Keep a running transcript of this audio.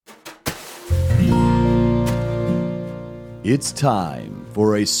It's time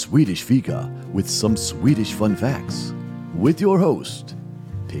for a Swedish fika with some Swedish fun facts with your host,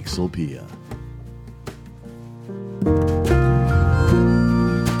 Pixelpia.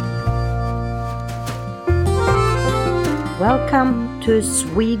 Welcome to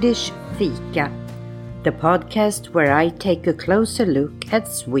Swedish Fika, the podcast where I take a closer look at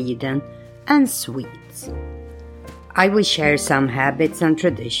Sweden and Swedes. I will share some habits and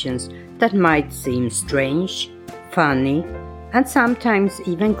traditions that might seem strange, funny, and sometimes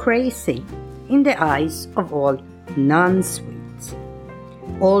even crazy in the eyes of all non-Swedes.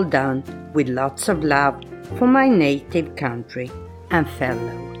 All done with lots of love for my native country and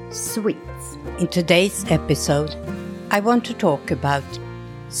fellow Swedes. In today's episode, I want to talk about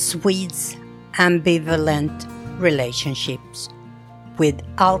Swedes' ambivalent relationships with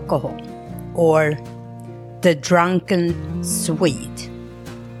alcohol, or the Drunken Swede.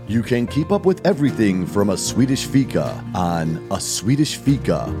 You can keep up with everything from a Swedish fika on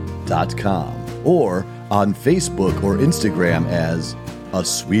aswedishfika.com or on Facebook or Instagram as a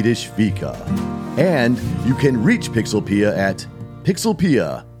Swedish fika. And you can reach Pixelpia at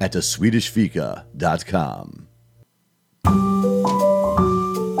pixelpia@aswedishfika.com.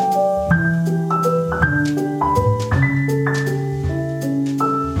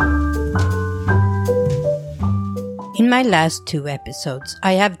 In my last two episodes,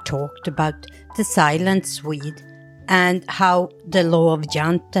 I have talked about the silent Swede and how the law of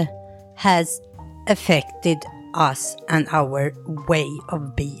Jante has affected us and our way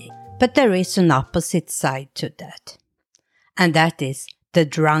of being. But there is an opposite side to that, and that is the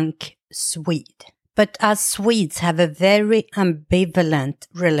drunk Swede. But us Swedes have a very ambivalent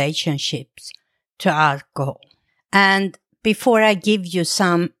relationships to alcohol. And before I give you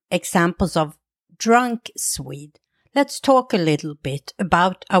some examples of drunk Swede, let's talk a little bit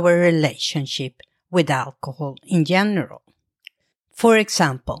about our relationship with alcohol in general. For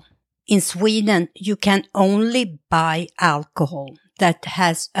example, in Sweden, you can only buy alcohol that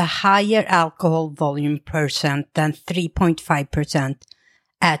has a higher alcohol volume percent than 3.5%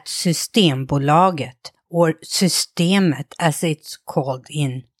 at Systembolaget, or Systemet as it's called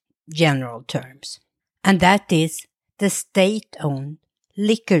in general terms. And that is the state-owned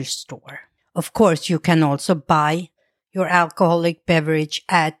liquor store. Of course, you can also buy your alcoholic beverage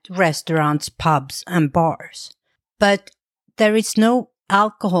at restaurants, pubs, and bars. But there is no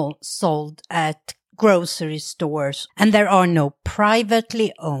alcohol sold at grocery stores, and there are no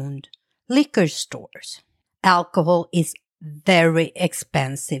privately owned liquor stores. Alcohol is very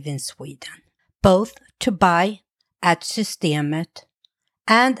expensive in Sweden, both to buy at Systemet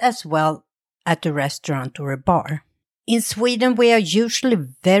and as well at a restaurant or a bar. In Sweden, we are usually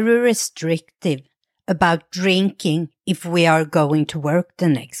very restrictive about drinking if we are going to work the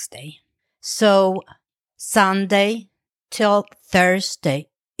next day. So Sunday till Thursday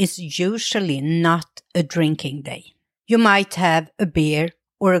is usually not a drinking day. You might have a beer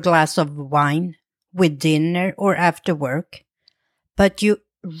or a glass of wine with dinner or after work, but you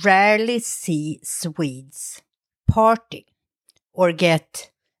rarely see Swedes party or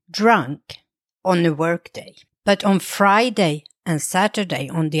get drunk on a work day. But on Friday and Saturday,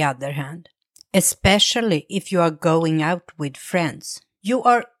 on the other hand, especially if you are going out with friends, you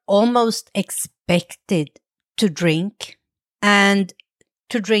are almost expected to drink, and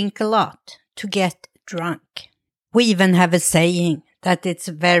to drink a lot, to get drunk. We even have a saying that it's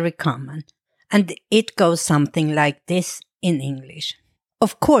very common, and it goes something like this in English.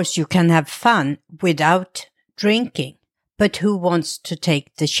 Of course, you can have fun without drinking, but who wants to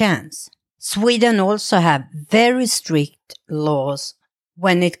take the chance? Sweden also have very strict laws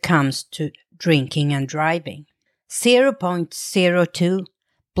when it comes to drinking and driving. 0.02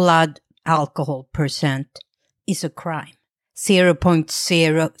 blood alcohol percent is a crime.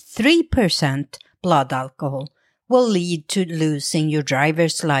 0.03% blood alcohol will lead to losing your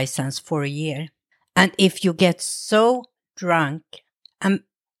driver's license for a year. And if you get so drunk and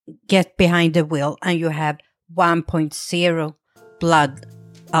get behind the wheel and you have 1.0 blood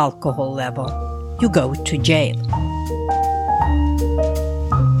alcohol level, you go to jail.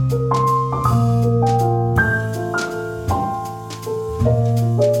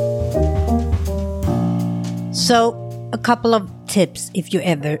 So, a couple of tips if you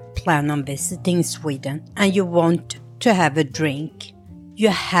ever plan on visiting Sweden and you want to have a drink. You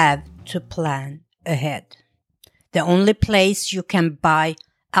have to plan ahead. The only place you can buy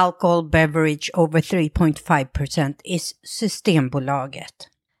alcohol beverage over 3.5% is Systembolaget.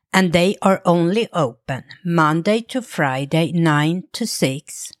 And they are only open Monday to Friday 9 to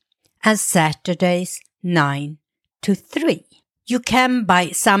 6 and Saturdays 9 to 3. You can buy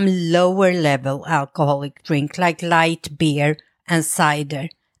some lower level alcoholic drink like light beer and cider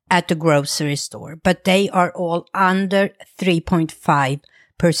at the grocery store, but they are all under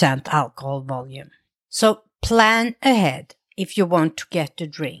 3.5% alcohol volume. So plan ahead if you want to get a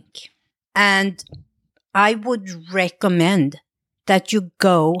drink. And I would recommend that you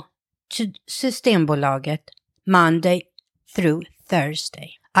go to Systembolaget Monday through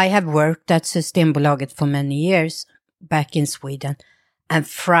Thursday. I have worked at Systembolaget for many years back in Sweden, and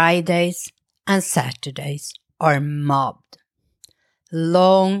Fridays and Saturdays are mobbed.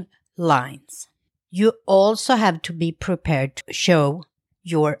 Long lines. You also have to be prepared to show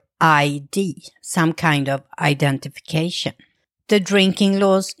your ID, some kind of identification. The drinking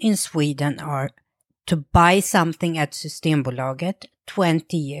laws in Sweden are to buy something at Systembolaget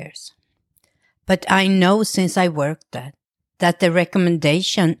 20 years. But I know since I worked there that the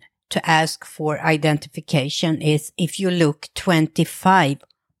recommendation to ask for identification is if you look 25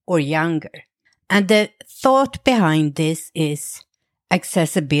 or younger. And the thought behind this is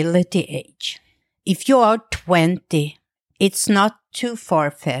accessibility age. If you are 20, it's not too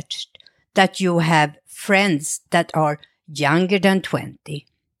far-fetched that you have friends that are younger than 20,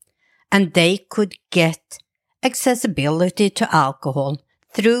 and they could get accessibility to alcohol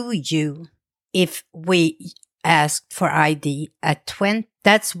through you if we asked for ID at 20.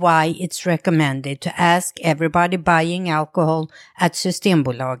 That's why it's recommended to ask everybody buying alcohol at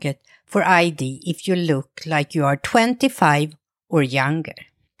Systembolaget for ID if you look like you are 25 or younger.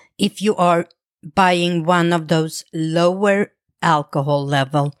 If you are buying one of those lower alcohol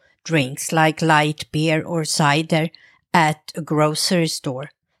level drinks like light beer or cider at a grocery store,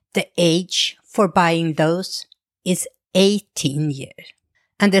 the age for buying those is 18 years.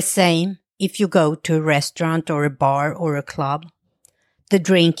 And the same if you go to a restaurant or a bar or a club. The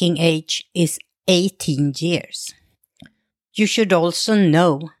drinking age is 18 years. You should also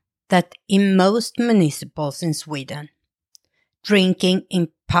know that in most municipals in Sweden, drinking in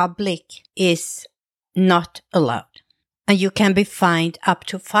public is not allowed. And you can be fined up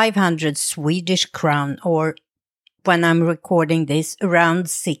to 500 Swedish crown, or when I'm recording this, around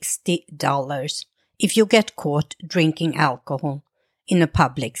 $60 if you get caught drinking alcohol in a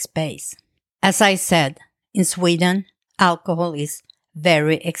public space. As I said, in Sweden, alcohol is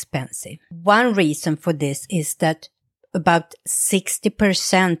very expensive. One reason for this is that about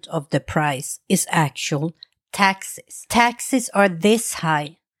 60% of the price is actual taxes. Taxes are this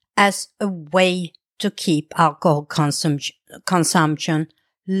high as a way to keep alcohol consumption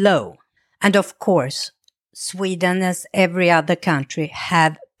low. And of course, Sweden, as every other country,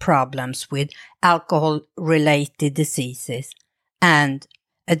 have problems with alcohol-related diseases and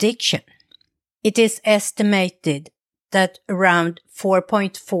addiction. It is estimated that around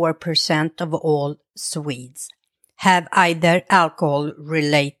 4.4% of all Swedes have either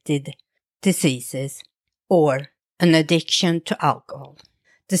alcohol-related diseases or an addiction to alcohol.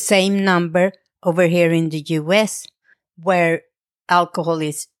 The same number over here in the US, where alcohol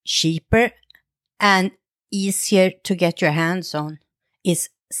is cheaper and easier to get your hands on, is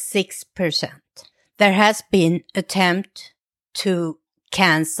 6%. There has been attempt to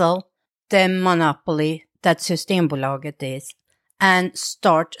cancel the monopoly that Systembolaget is and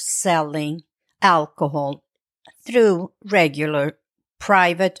start selling alcohol through regular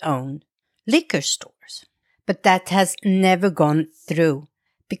private-owned liquor stores. But that has never gone through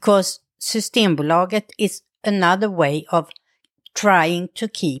because Systembolaget is another way of trying to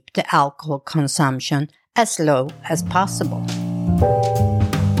keep the alcohol consumption as low as possible.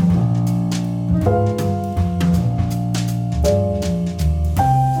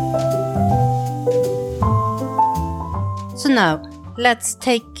 So now, let's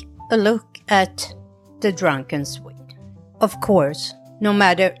take a look at the drunken Swede. Of course, no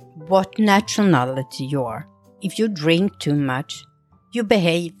matter what nationality you are, if you drink too much, you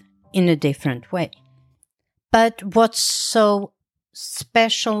behave in a different way. But what's so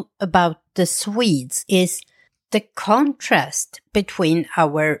special about the Swedes is the contrast between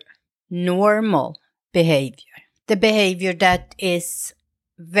our normal behavior, the behavior that is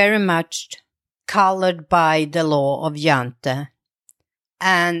very much colored by the law of Jante,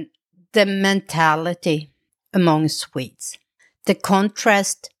 and the mentality among Swedes. The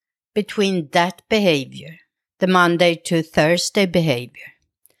contrast between that behavior, the Monday to Thursday behavior,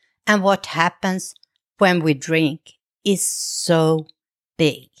 and what happens when we drink is so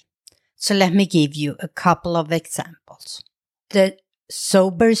big. So let me give you a couple of examples. The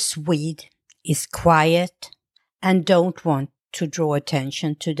sober Swede is quiet and don't want to draw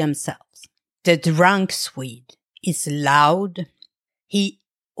attention to themselves. The drunk Swede is loud. He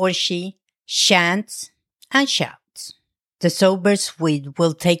or she chants and shouts. The sober Swede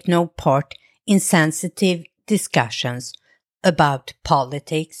will take no part in sensitive discussions about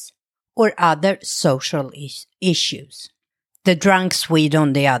politics or other social issues. The drunk Swede,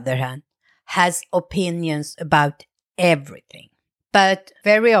 on the other hand, has opinions about everything. But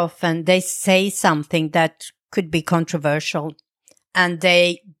very often they say something that could be controversial, and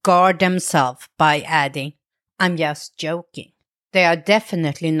they guard themselves by adding, "I'm just joking." They are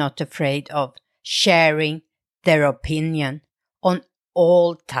definitely not afraid of sharing their opinion on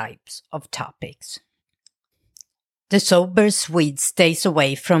all types of topics. The sober Swede stays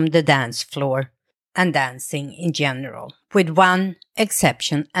away from the dance floor and dancing in general, with one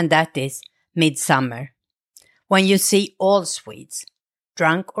exception, and that is midsummer, when you see all Swedes,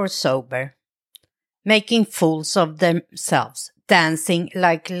 drunk or sober, making fools of themselves, dancing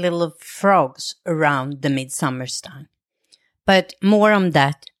like little frogs around the midsummer's time. But more on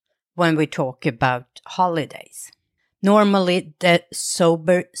that when we talk about holidays. Normally, the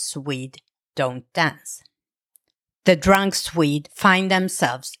sober Swede don't dance. The drunk Swede find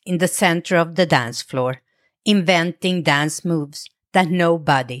themselves in the center of the dance floor, inventing dance moves that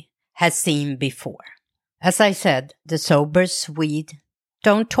nobody has seen before. As I said, the sober Swede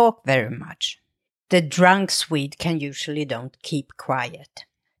don't talk very much. The drunk Swede can usually don't keep quiet.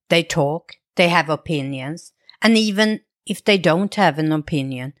 They talk, they have opinions, and even if they don't have an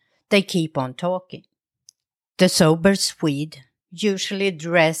opinion, they keep on talking. The sober Swede usually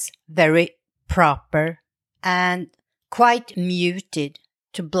dress very proper and quite muted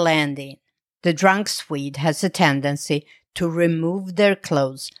to blend in. The drunk Swede has a tendency to remove their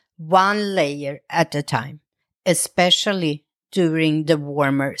clothes one layer at a time, especially during the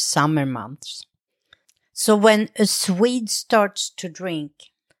warmer summer months. So when a Swede starts to drink,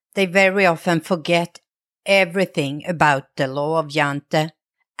 they very often forget everything about the law of Jante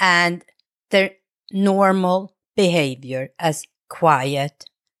and their normal behavior as quiet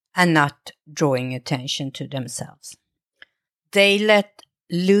and not drawing attention to themselves. They let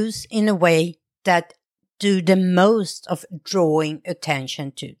loose in a way that do the most of drawing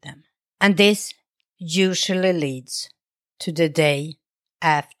attention to them. And this usually leads to the day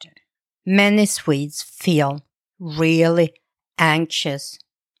after. Many Swedes feel really anxious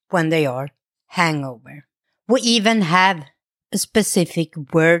when they are hangover. We even have a specific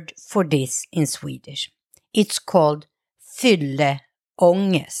word for this in Swedish. It's called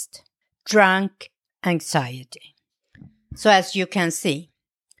fylleångest, drunk anxiety. So as you can see,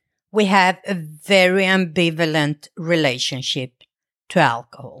 we have a very ambivalent relationship to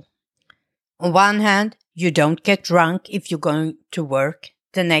alcohol. On one hand, you don't get drunk if you're going to work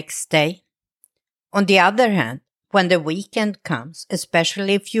the next day. On the other hand, when the weekend comes,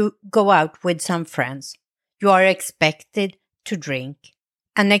 especially if you go out with some friends, you are expected to drink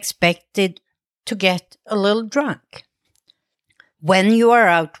and expected to get a little drunk. When you are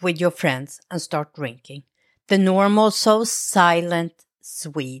out with your friends and start drinking, the normal so silent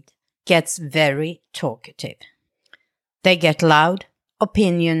Swede gets very talkative. They get loud,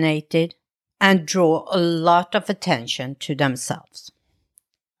 opinionated, and draw a lot of attention to themselves.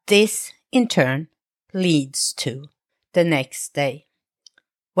 This, in turn, leads to the next day,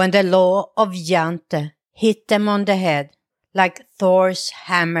 when the law of Jante hit them on the head like Thor's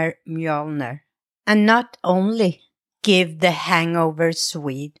hammer Mjolnir, and not only give the hangover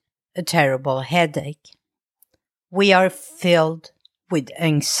Swede a terrible headache. We are filled with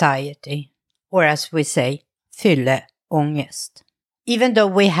anxiety, or as we say, fylleångest. Even though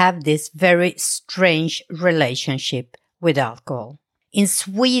we have this very strange relationship with alcohol. In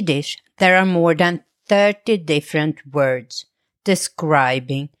Swedish, there are more than 30 different words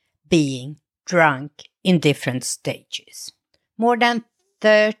describing being drunk in different stages. More than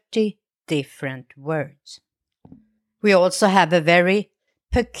 30 different words. We also have a very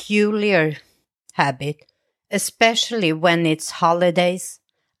peculiar habit, especially when it's holidays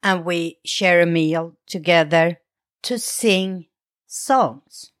and we share a meal together, to sing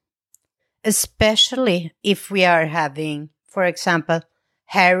songs. Especially if we are having, for example,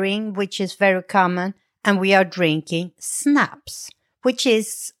 herring, which is very common, and we are drinking snaps, which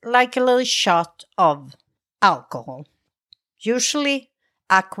is like a little shot of alcohol. Usually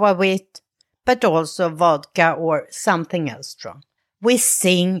aquavit, but also vodka or something else strong. We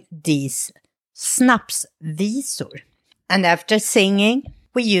sing these snapsvisor. And after singing,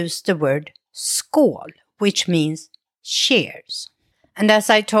 we use the word skål, which means cheers. And as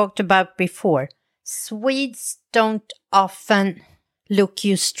I talked about before, Swedes don't often look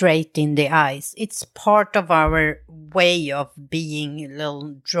you straight in the eyes. It's part of our way of being a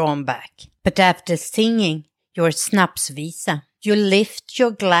little drawn back. But after singing your snapsvisa, you lift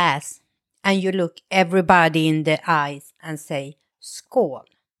your glass and you look everybody in the eyes and say skål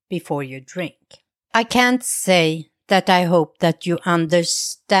before you drink. I can't say that I hope that you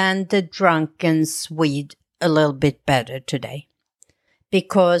understand the drunken Swede a little bit better today,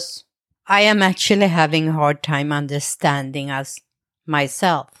 because I am actually having a hard time understanding us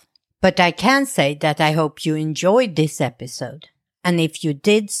myself. But I can say that I hope you enjoyed this episode, and if you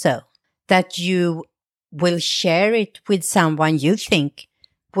did so, that you will share it with someone you think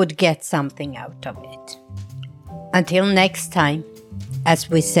would get something out of it. Until next time, as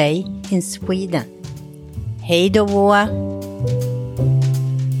we say in Sweden, hej då!